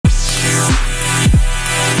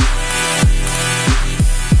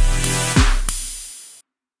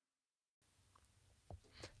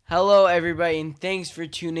Hello, everybody, and thanks for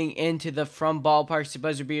tuning in to the From Ballparks to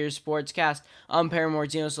Buzzer Beaters Sportscast. I'm Perry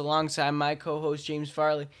Morzinos alongside my co-host James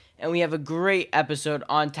Farley, and we have a great episode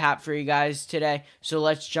on tap for you guys today, so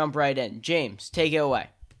let's jump right in. James, take it away.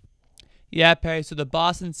 Yeah, Perry, so the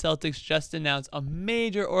Boston Celtics just announced a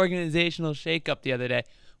major organizational shakeup the other day,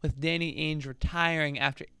 with Danny Ainge retiring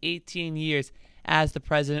after 18 years as the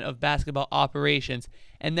president of basketball operations.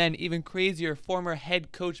 And then, even crazier, former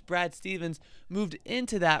head coach Brad Stevens moved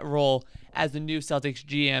into that role as the new Celtics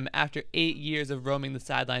GM after 8 years of roaming the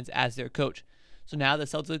sidelines as their coach. So now the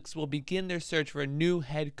Celtics will begin their search for a new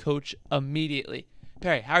head coach immediately.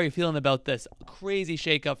 Perry, how are you feeling about this crazy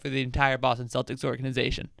shakeup for the entire Boston Celtics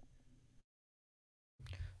organization?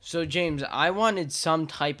 So, James, I wanted some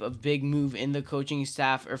type of big move in the coaching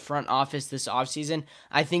staff or front office this offseason.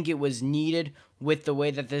 I think it was needed with the way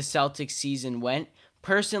that the Celtics season went.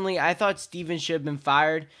 Personally, I thought Stevens should have been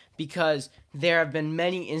fired because there have been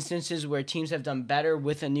many instances where teams have done better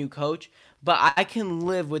with a new coach, but I can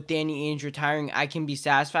live with Danny Ainge retiring. I can be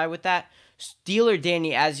satisfied with that. Steeler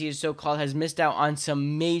Danny, as he is so called, has missed out on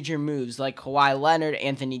some major moves like Kawhi Leonard,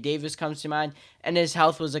 Anthony Davis comes to mind, and his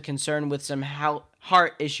health was a concern with some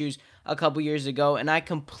heart issues a couple years ago, and I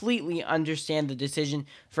completely understand the decision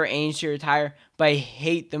for Ainge to retire, but I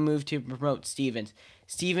hate the move to promote Stevens.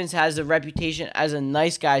 Stevens has a reputation as a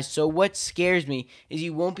nice guy, so what scares me is he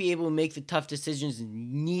won't be able to make the tough decisions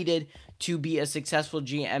needed to be a successful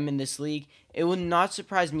GM in this league. It would not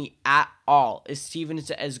surprise me at all if Stevens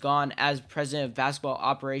has gone as president of basketball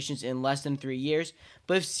operations in less than 3 years.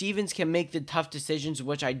 But if Stevens can make the tough decisions,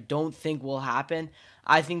 which I don't think will happen,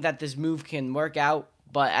 I think that this move can work out.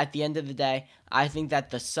 But at the end of the day, I think that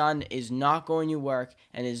the sun is not going to work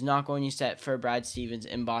and is not going to set for Brad Stevens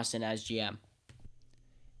in Boston as GM.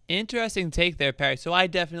 Interesting take there, Perry. So I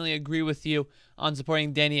definitely agree with you on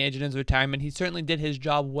supporting Danny Ainge in his retirement. He certainly did his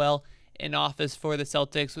job well in office for the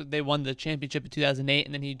Celtics. They won the championship in 2008,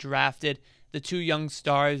 and then he drafted the two young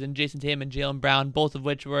stars, and Jason Tatum and Jaylen Brown, both of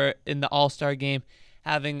which were in the All-Star game,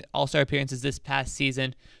 having All-Star appearances this past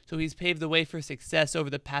season. So he's paved the way for success over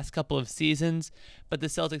the past couple of seasons, but the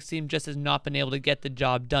Celtics team just has not been able to get the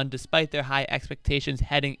job done despite their high expectations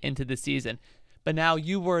heading into the season. But now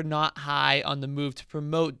you were not high on the move to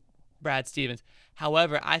promote Brad Stevens.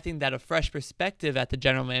 However, I think that a fresh perspective at the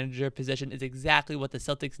general manager position is exactly what the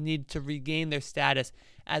Celtics need to regain their status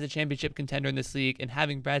as a championship contender in this league, and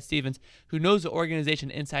having Brad Stevens, who knows the organization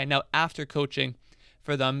inside and out after coaching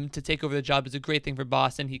for them, to take over the job is a great thing for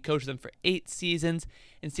Boston. He coached them for 8 seasons,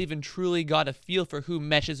 and Steven truly got a feel for who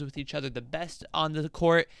meshes with each other the best on the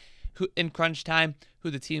court, who in crunch time, who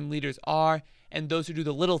the team leaders are, and those who do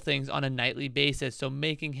the little things on a nightly basis. So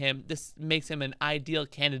this makes him an ideal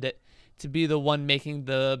candidate to be the one making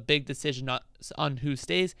the big decision on who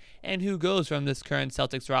stays and who goes from this current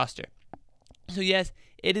Celtics roster. So yes,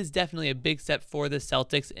 it is definitely a big step for the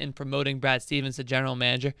Celtics in promoting Brad Stevens to general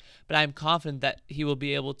manager, but I'm confident that he will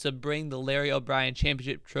be able to bring the Larry O'Brien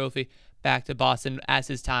championship trophy back to Boston as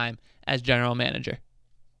his time as general manager.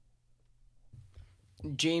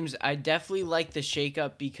 James, I definitely like the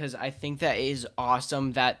shakeup because I think that it is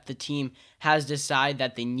awesome that the team has decided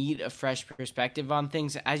that they need a fresh perspective on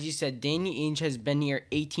things. As you said, Danny Ainge has been here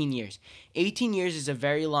 18 years. 18 years is a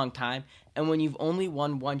very long time, and when you've only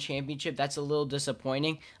won one championship, that's a little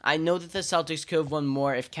disappointing. I know that the Celtics could have won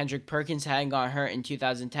more if Kendrick Perkins hadn't got hurt in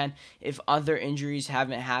 2010, if other injuries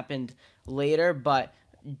haven't happened later, but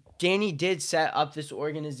Danny did set up this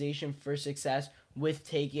organization for success with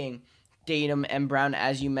taking Tatum and Brown,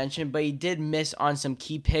 as you mentioned, but he did miss on some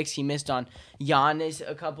key picks. He missed on Giannis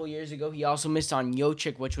a couple years ago. He also missed on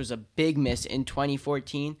Jokic, which was a big miss in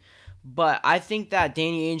 2014. But I think that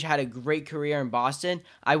Danny Ainge had a great career in Boston.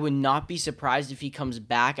 I would not be surprised if he comes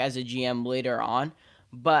back as a GM later on.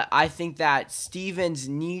 But I think that Stevens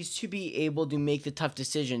needs to be able to make the tough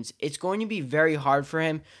decisions. It's going to be very hard for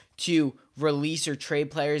him to release or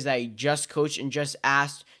trade players that he just coached and just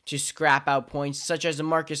asked to scrap out points, such as a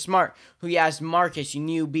Marcus Smart, who he asked Marcus, you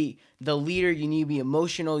need to be the leader, you need to be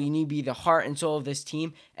emotional, you need to be the heart and soul of this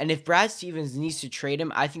team. And if Brad Stevens needs to trade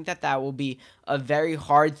him, I think that that will be a very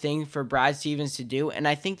hard thing for Brad Stevens to do. And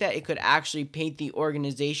I think that it could actually paint the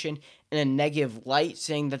organization in a negative light,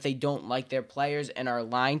 saying that they don't like their players and are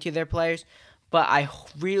lying to their players. But I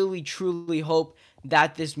really, truly hope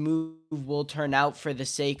that this move will turn out for the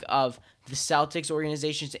sake of the Celtics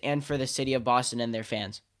organizations and for the city of Boston and their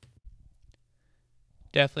fans.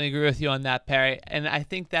 Definitely agree with you on that, Perry. And I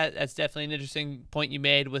think that that's definitely an interesting point you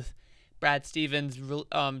made with Brad Stevens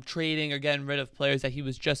trading or getting rid of players that he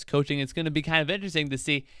was just coaching. It's going to be kind of interesting to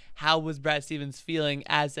see how was Brad Stevens feeling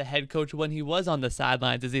as a head coach when he was on the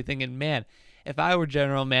sidelines. Is he thinking, man, if I were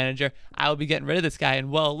general manager, I would be getting rid of this guy.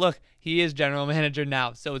 And well, look, he is general manager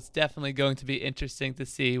now, so it's definitely going to be interesting to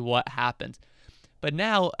see what happens. But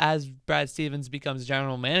now, as Brad Stevens becomes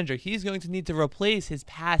general manager, he's going to need to replace his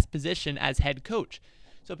past position as head coach.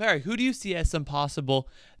 So, Perry, who do you see as some possible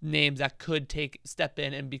names that could step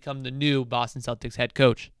in and become the new Boston Celtics head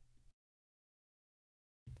coach?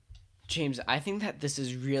 James, I think that this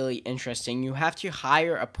is really interesting. You have to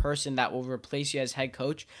hire a person that will replace you as head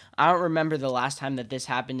coach. I don't remember the last time that this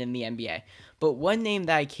happened in the NBA. But one name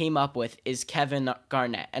that I came up with is Kevin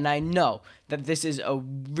Garnett. And I know that this is a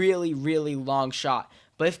really, really long shot.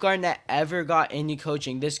 But if Garnett ever got into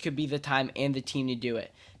coaching, this could be the time and the team to do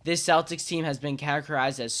it. This Celtics team has been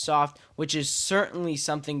characterized as soft, which is certainly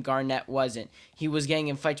something Garnett wasn't. He was getting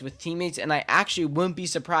in fights with teammates, and I actually wouldn't be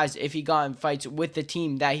surprised if he got in fights with the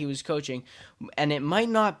team that he was coaching, and it might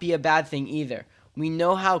not be a bad thing either. We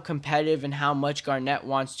know how competitive and how much Garnett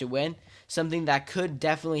wants to win, something that could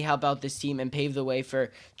definitely help out this team and pave the way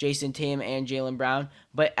for Jason Tatum and Jaylen Brown,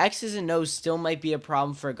 but X's and O's still might be a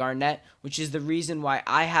problem for Garnett, which is the reason why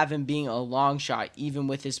I have him being a long shot, even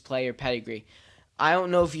with his player pedigree. I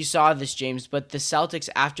don't know if you saw this, James, but the Celtics,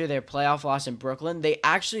 after their playoff loss in Brooklyn, they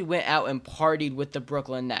actually went out and partied with the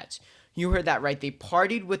Brooklyn Nets. You heard that right. They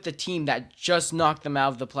partied with the team that just knocked them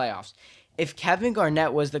out of the playoffs. If Kevin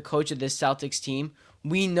Garnett was the coach of this Celtics team,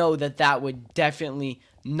 we know that that would definitely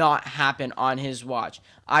not happen on his watch.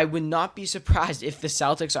 I would not be surprised if the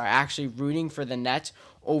Celtics are actually rooting for the Nets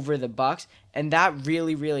over the Bucks, and that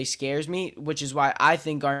really, really scares me, which is why I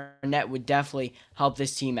think Garnett would definitely help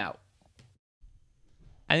this team out.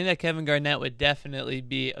 I think that Kevin Garnett would definitely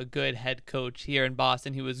be a good head coach here in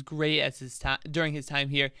Boston. He was great during his time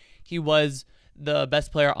here. He was the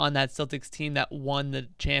best player on that Celtics team that won the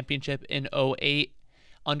championship in 2008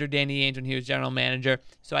 under Danny Ainge when he was general manager.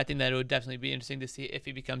 So I think that it would definitely be interesting to see if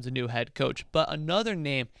he becomes a new head coach. But another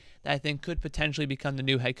name that I think could potentially become the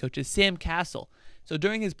new head coach is Sam Cassell. So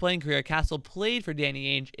during his playing career, Cassell played for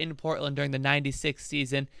Danny Ainge in Portland during the 96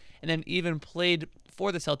 season, and then even played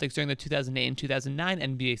for the Celtics during the 2008 and 2009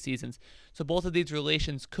 NBA seasons. So both of these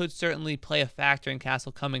relations could certainly play a factor in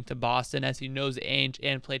Cassell coming to Boston, as he knows Ainge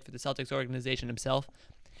and played for the Celtics organization himself.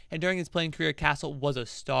 And during his playing career, Cassell was a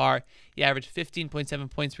star. He averaged 15.7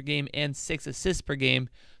 points per game and 6 assists per game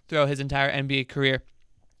throughout his entire NBA career.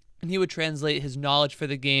 And he would translate his knowledge for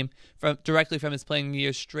the game directly from his playing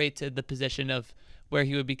years straight to the position of where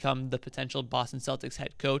he would become the potential Boston Celtics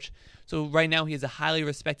head coach. So right now he is a highly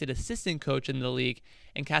respected assistant coach in the league,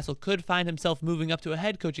 and Cassell could find himself moving up to a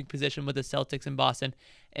head coaching position with the Celtics in Boston,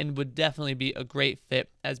 and would definitely be a great fit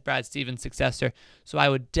as Brad Stevens' successor. So I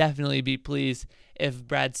would definitely be pleased if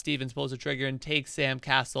Brad Stevens pulls the trigger and takes Sam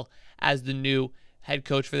Cassell as the new head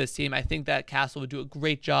coach for this team. I think that Cassell would do a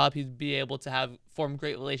great job. He'd be able to form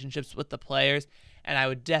great relationships with the players, and I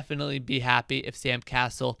would definitely be happy if Sam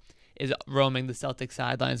Cassell is roaming the Celtics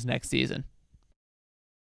sidelines next season.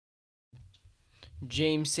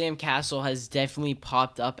 James, Sam Cassell has definitely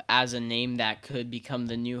popped up as a name that could become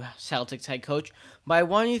the new Celtics head coach, but I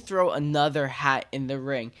want to throw another hat in the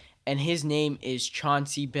ring, and his name is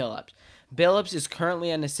Chauncey Billups. Billups is currently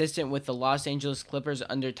an assistant with the Los Angeles Clippers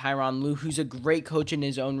under Tyronn Lue, who's a great coach in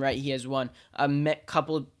his own right. He has won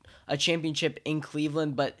a championship in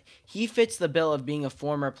Cleveland, but he fits the bill of being a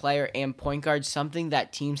former player and point guard, something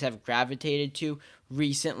that teams have gravitated to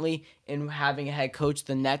recently in having a head coach.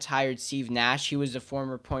 The Nets hired Steve Nash. He was a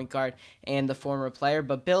former point guard and the former player,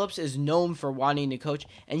 but Billups is known for wanting to coach,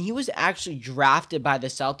 and he was actually drafted by the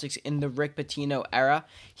Celtics in the Rick Pitino era.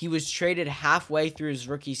 He was traded halfway through his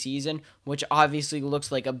rookie season, which obviously looks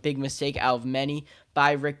like a big mistake out of many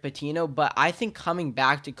by Rick Pitino, but I think coming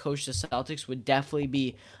back to coach the Celtics would definitely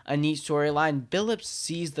be a neat storyline. Billups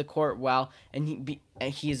sees the court well, and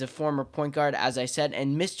he is a former point guard, as I said,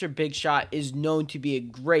 and Mr. Big Shot is known to be a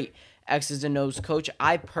great X's and O's coach.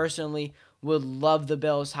 I personally would love the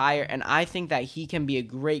Bills hire, and I think that he can be a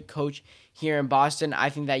great coach here in Boston. I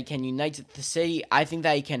think that he can unite the city. I think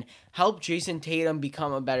that he can help Jason Tatum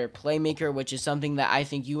become a better playmaker, which is something that I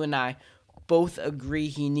think you and I both agree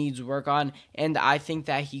he needs work on, and I think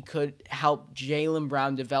that he could help Jaylen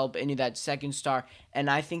Brown develop into that second star, and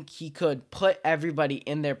I think he could put everybody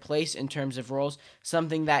in their place in terms of roles,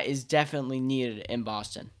 something that is definitely needed in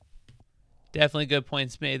Boston. Definitely good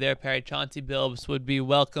points made there, Perry. Chauncey Billups would be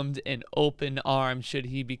welcomed in open arms should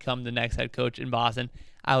he become the next head coach in Boston.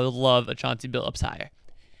 I would love a Chauncey Billups hire.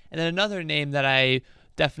 And then another name that I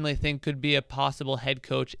definitely think could be a possible head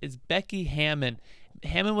coach is Becky Hammon.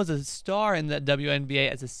 Hammond was a star in the WNBA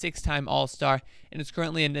as a 6-time All-Star and is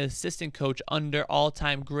currently an assistant coach under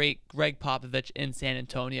all-time great Greg Popovich in San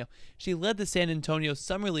Antonio. She led the San Antonio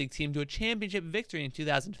Summer League team to a championship victory in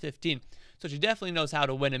 2015, so she definitely knows how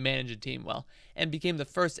to win and manage a team well, and became the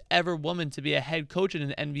first ever woman to be a head coach in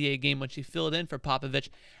an NBA game when she filled in for Popovich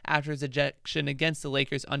after his ejection against the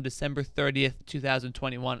Lakers on December 30th,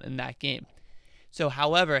 2021 in that game. So,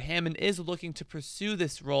 however, Hammond is looking to pursue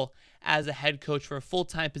this role as a head coach for a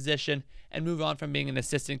full-time position and move on from being an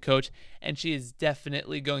assistant coach, and she is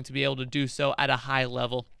definitely going to be able to do so at a high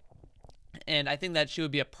level. And I think that she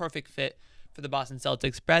would be a perfect fit for the Boston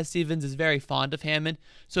Celtics. Brad Stevens is very fond of Hammond,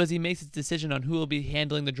 so as he makes his decision on who will be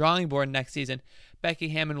handling the drawing board next season, Becky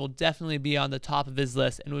Hammond will definitely be on the top of his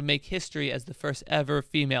list and would make history as the first ever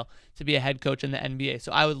female to be a head coach in the NBA.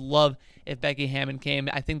 So I would love if Becky Hammond came.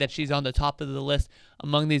 I think that she's on the top of the list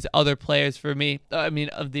among these other players for me.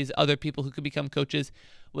 Of these other people who could become coaches,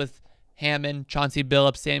 with Hammond, Chauncey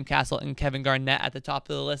Billups, Sam Castle, and Kevin Garnett at the top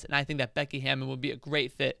of the list. And I think that Becky Hammond would be a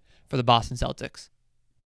great fit for the Boston Celtics.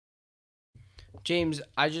 James,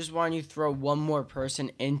 I just want you to throw one more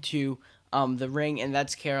person into the ring, and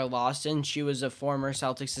that's Kara Lawson. She was a former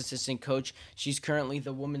Celtics assistant coach. She's currently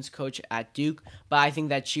the women's coach at Duke, but I think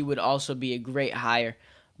that she would also be a great hire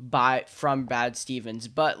from Brad Stevens.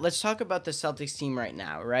 But let's talk about the Celtics team right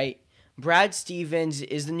now, right? Brad Stevens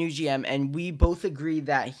is the new GM, and we both agree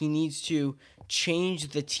that he needs to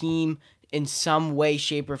change the team in some way,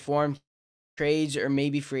 shape, or form, trades or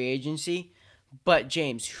maybe free agency. But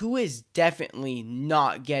James, who is definitely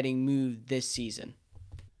not getting moved this season?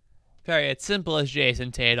 Perry, it's simple as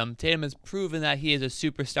Jason Tatum. Tatum has proven that he is a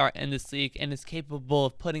superstar in this league and is capable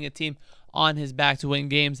of putting a team on his back to win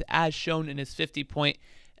games, as shown in his 50-point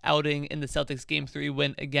outing in the Celtics Game 3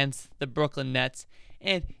 win against the Brooklyn Nets.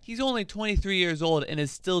 And he's only 23 years old and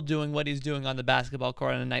is still doing what he's doing on the basketball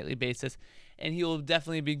court on a nightly basis. And he will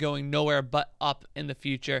definitely be going nowhere but up in the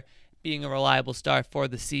future, being a reliable star for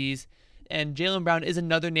the C's. And Jaylen Brown is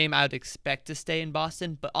another name I would expect to stay in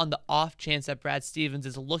Boston, but on the off chance that Brad Stevens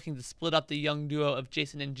is looking to split up the young duo of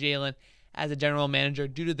Jason and Jaylen as a general manager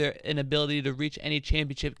due to their inability to reach any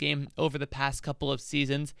championship game over the past couple of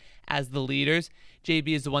seasons as the leaders,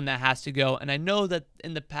 JB is the one that has to go. And I know that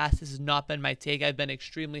in the past this has not been my take. I've been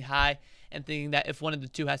extremely high and thinking that if one of the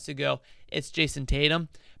two has to go, it's Jason Tatum.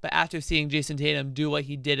 But after seeing Jason Tatum do what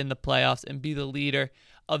he did in the playoffs and be the leader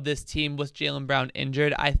of this team with Jaylen Brown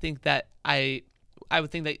injured, I think that I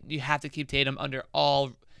would think that you have to keep Tatum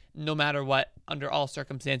no matter what, under all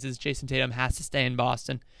circumstances. Jason Tatum has to stay in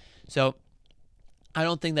Boston. So I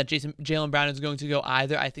don't think that Jaylen Brown is going to go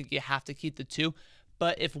either. I think you have to keep the two.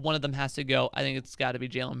 But if one of them has to go, I think it's got to be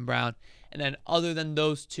Jaylen Brown. And then other than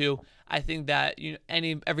those two, I think that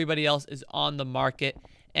everybody else is on the market.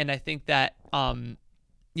 And I think that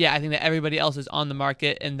everybody else is on the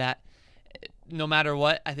market, and that no matter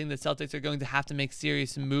what, I think the Celtics are going to have to make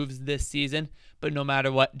serious moves this season. But no matter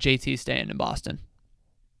what, JT's staying in Boston.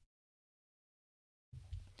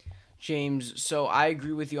 James, so I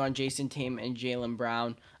agree with you on Jason Tatum and Jaylen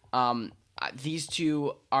Brown. These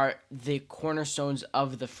two are the cornerstones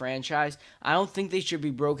of the franchise. I don't think they should be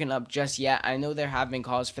broken up just yet. I know there have been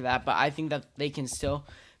calls for that, but I think that they can still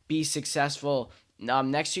be successful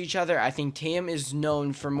next to each other. I think Tatum is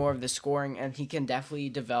known for more of the scoring, and he can definitely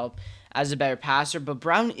develop as a better passer, but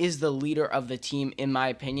Brown is the leader of the team, in my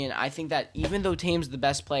opinion. I think that even though Tatum's the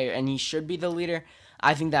best player and he should be the leader,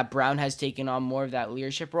 I think that Brown has taken on more of that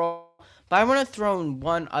leadership role. But I want to throw in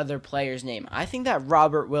one other player's name. I think that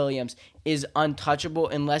Robert Williams is untouchable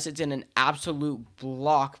unless it's in an absolute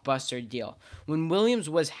blockbuster deal. When Williams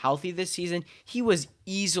was healthy this season, he was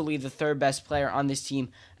easily the third best player on this team,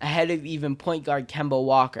 ahead of even point guard Kemba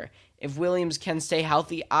Walker. If Williams can stay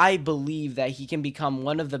healthy, I believe that he can become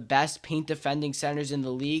one of the best paint defending centers in the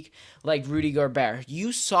league, like Rudy Gobert.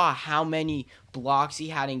 You saw how many blocks he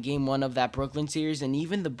had in game 1 of that Brooklyn series, and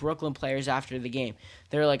even the Brooklyn players after the game,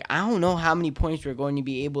 they're like, I don't know how many points we're going to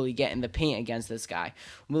be able to get in the paint against this guy.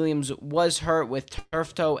 Williams was hurt with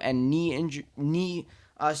turf toe and knee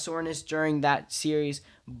soreness during that series,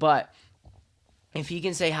 but if he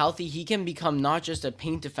can stay healthy, he can become not just a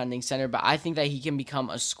paint defending center, but I think that he can become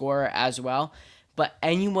a scorer as well. But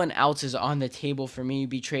anyone else is on the table for me to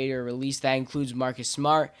be traded or released. That includes Marcus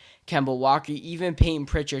Smart, Kemba Walker, even Peyton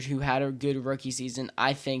Pritchard, who had a good rookie season,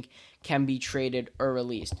 I think can be traded or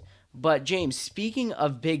released. But James, speaking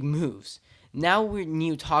of big moves, now we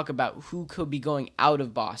need to talk about who could be going out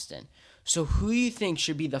of Boston. So who do you think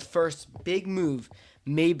should be the first big move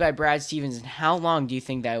made by Brad Stevens, and how long do you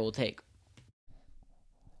think that will take?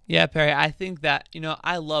 Yeah, Perry, I think that,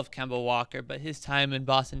 I love Kemba Walker, but his time in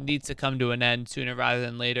Boston needs to come to an end sooner rather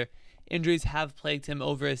than later. Injuries have plagued him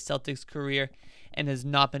over his Celtics career and has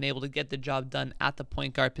not been able to get the job done at the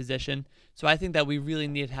point guard position. So I think that we really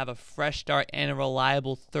need to have a fresh start and a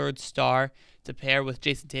reliable third star to pair with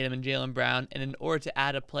Jason Tatum and Jaylen Brown. And in order to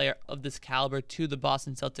add a player of this caliber to the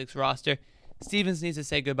Boston Celtics roster, Stevens needs to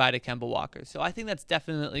say goodbye to Kemba Walker. So I think that's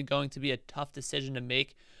definitely going to be a tough decision to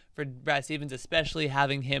make for Brad Stevens, especially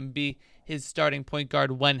having him be his starting point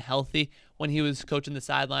guard when healthy, when he was coaching the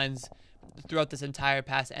sidelines throughout this entire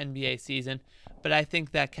past NBA season. But I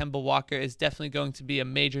think that Kemba Walker is definitely going to be a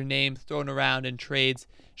major name thrown around in trades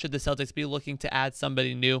should the Celtics be looking to add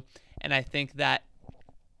somebody new. And I think that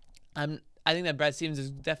Brad Stevens is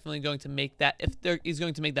definitely going to make that. If he's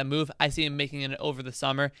going to make that move, I see him making it over the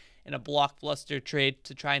summer in a blockbuster trade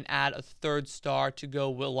to try and add a third star to go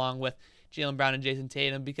along with Jaylen Brown and Jason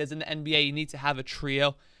Tatum, because in the NBA you need to have a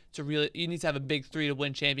trio you need to have a big three to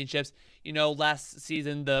win championships. Last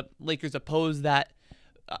season the Lakers opposed that.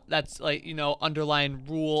 That's underlying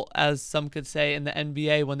rule, as some could say, in the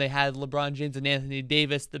NBA when they had LeBron James and Anthony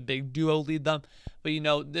Davis, the big duo, lead them. But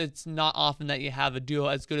it's not often that you have a duo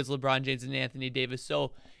as good as LeBron James and Anthony Davis.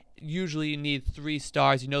 So usually you need three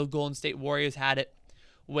stars. Golden State Warriors had it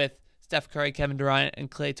with Steph Curry, Kevin Durant,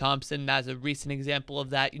 and Klay Thompson. That's a recent example of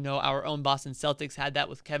that. Our own Boston Celtics had that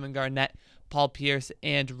with Kevin Garnett, Paul Pierce,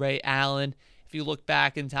 and Ray Allen. If you look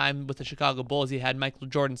back in time with the Chicago Bulls, you had Michael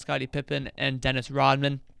Jordan, Scottie Pippen, and Dennis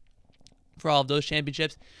Rodman for all of those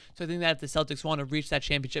championships. So I think that if the Celtics want to reach that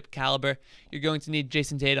championship caliber, you're going to need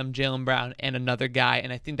Jason Tatum, Jaylen Brown, and another guy.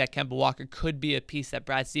 And I think that Kemba Walker could be a piece that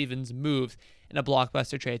Brad Stevens moves in a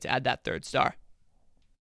blockbuster trade to add that third star.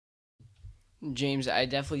 James, I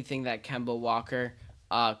definitely think that Kemba Walker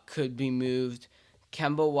could be moved.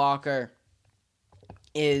 Kemba Walker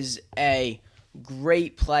is a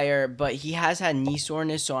great player, but he has had knee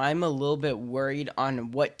soreness, so I'm a little bit worried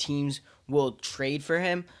on what teams will trade for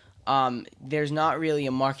him. There's not really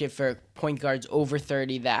a market for point guards over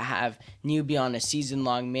 30 that have newbie on a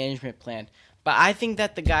season-long management plan. But I think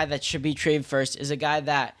that the guy that should be traded first is a guy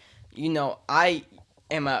that, I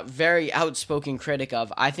am a very outspoken critic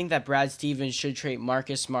of. I think that Brad Stevens should trade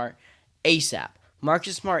Marcus Smart ASAP.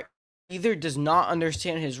 Marcus Smart either does not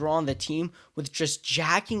understand his role on the team with just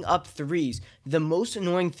jacking up threes. The most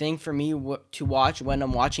annoying thing for me to watch when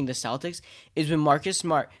I'm watching the Celtics is when Marcus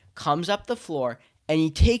Smart comes up the floor and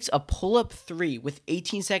he takes a pull-up three with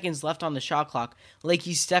 18 seconds left on the shot clock like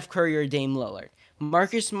he's Steph Curry or Dame Lillard.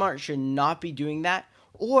 Marcus Smart should not be doing that,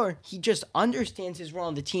 or he just understands his role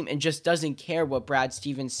on the team and just doesn't care what Brad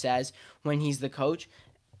Stevens says when he's the coach.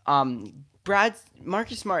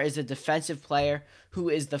 Marcus Smart is a defensive player who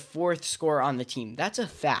is the fourth scorer on the team. That's a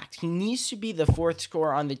fact. He needs to be the fourth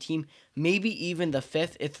scorer on the team, maybe even the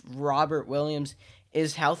fifth if Robert Williams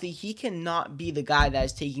is healthy. He cannot be the guy that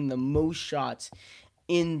is taking the most shots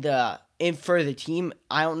for the team.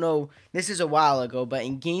 I don't know, this is a while ago, but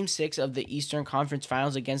in Game 6 of the Eastern Conference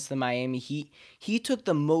Finals against the Miami Heat, he took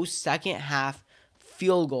the most second half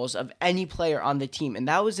field goals of any player on the team, and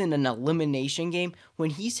that was in an elimination game. When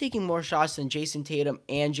he's taking more shots than Jason Tatum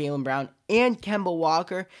and Jaylen Brown and Kemba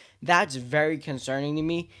Walker, that's very concerning to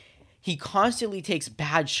me. He constantly takes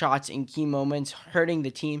bad shots in key moments, hurting the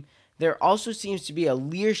team. There also seems to be a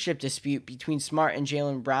leadership dispute between Smart and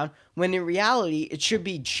Jaylen Brown, when in reality, it should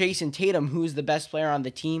be Jason Tatum who's the best player on the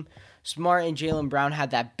team. Smart and Jaylen Brown had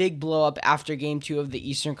that big blow-up after Game 2 of the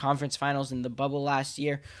Eastern Conference Finals in the bubble last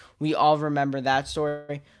year. We all remember that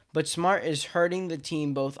story. But Smart is hurting the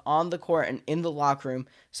team both on the court and in the locker room,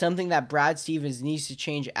 something that Brad Stevens needs to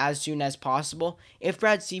change as soon as possible. If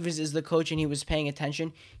Brad Stevens is the coach and he was paying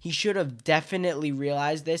attention, he should have definitely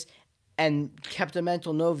realized this and kept a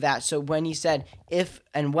mental note of that. So when he said, if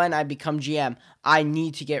and when I become GM, I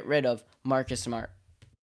need to get rid of Marcus Smart.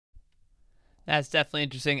 That's definitely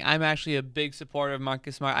interesting. I'm actually a big supporter of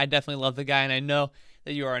Marcus Smart. I definitely love the guy, and I know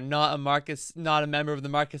that you are not a member of the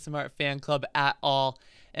Marcus Smart fan club at all.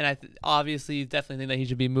 And obviously, you definitely think that he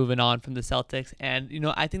should be moving on from the Celtics. And,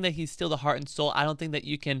 I think that he's still the heart and soul. I don't think that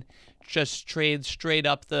you can just trade straight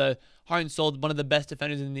up the heart and soul, one of the best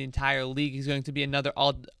defenders in the entire league. He's going to be another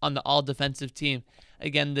on the all-defensive team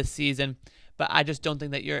again this season. But I just don't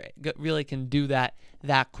think that you really can do that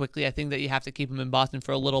quickly. I think that you have to keep him in Boston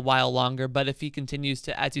for a little while longer. But if he continues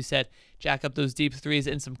to, as you said, jack up those deep threes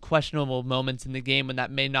in some questionable moments in the game when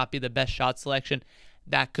that may not be the best shot selection,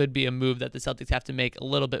 that could be a move that the Celtics have to make a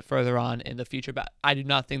little bit further on in the future. But I do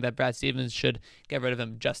not think that Brad Stevens should get rid of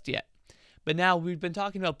him just yet. But now we've been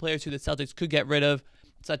talking about players who the Celtics could get rid of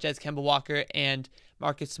such as Kemba Walker and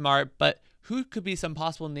Marcus Smart, but who could be some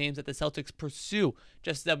possible names that the Celtics pursue,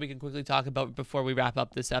 just that we can quickly talk about before we wrap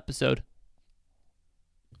up this episode?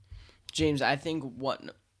 James, I think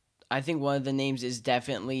one of the names is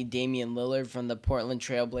definitely Damian Lillard from the Portland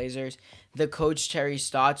Trail Blazers. The coach, Terry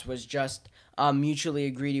Stotts, was just mutually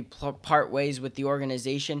agreed to part ways with the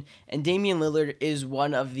organization, and Damian Lillard is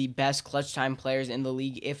one of the best clutch time players in the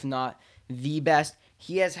league, if not the best.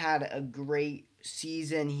 He has had a great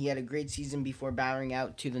season. He had a great season before bowing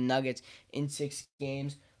out to the Nuggets in 6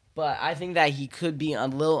 games, but I think that he could be a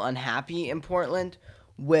little unhappy in Portland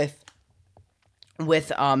with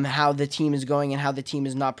how the team is going and how the team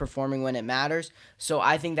is not performing when it matters. So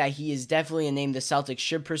I think that he is definitely a name the Celtics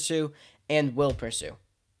should pursue and will pursue.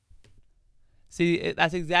 See,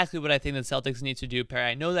 that's exactly what I think the Celtics need to do,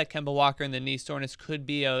 Perry. I know that Kemba Walker and the knee soreness could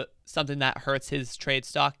be something that hurts his trade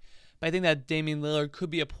stock, but I think that Damian Lillard could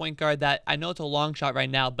be a point guard that, I know it's a long shot right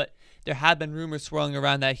now, but there have been rumors swirling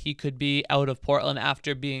around that he could be out of Portland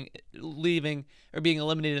after being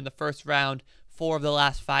eliminated in the first round 4 of the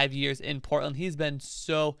last 5 years in Portland. He's just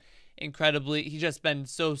been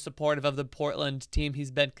so supportive of the Portland team.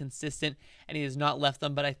 He's been consistent, and he has not left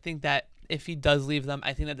them. But I think that if he does leave them,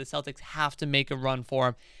 I think that the Celtics have to make a run for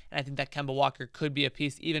him. And I think that Kemba Walker could be a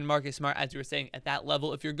piece. Even Marcus Smart, as you were saying, at that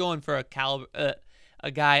level, if you're going for a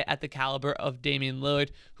guy at the caliber of Damian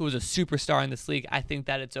Lillard, who is a superstar in this league, I think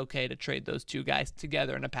that it's okay to trade those two guys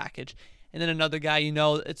together in a package. And then another guy,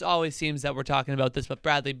 it always seems that we're talking about this, but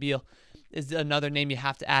Bradley Beal is another name you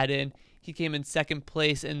have to add in. He came in second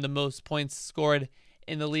place in the most points scored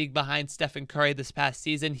in the league behind Stephen Curry this past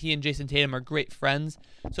season. He and Jason Tatum are great friends.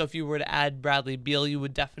 So if you were to add Bradley Beal, you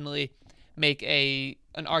would definitely make an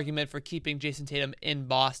argument for keeping Jason Tatum in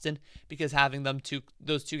Boston, because having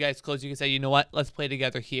those two guys close, you can say, you know what, let's play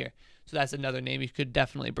together here. So that's another name you could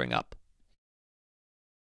definitely bring up.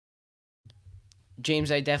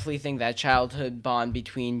 James, I definitely think that childhood bond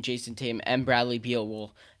between Jason Tatum and Bradley Beal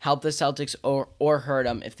will help the Celtics or hurt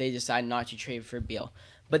them if they decide not to trade for Beal.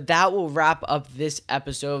 But that will wrap up this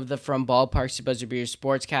episode of the From Ballparks to Buzzer Beaters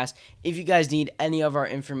Sportscast. If you guys need any of our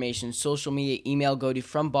information, social media, email, go to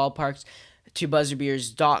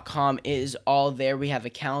FromBallparks2BuzzerBeaters.com. It is all there. We have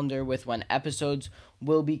a calendar with when episodes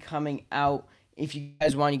will be coming out. If you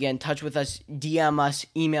guys want to get in touch with us, DM us,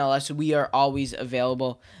 email us. We are always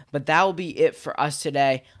available. But that will be it for us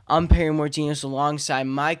today. I'm Perry Martinez alongside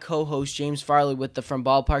my co-host James Farley with the From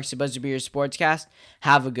Ballparks to Buzzer Beaters Sportscast.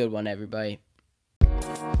 Have a good one, everybody.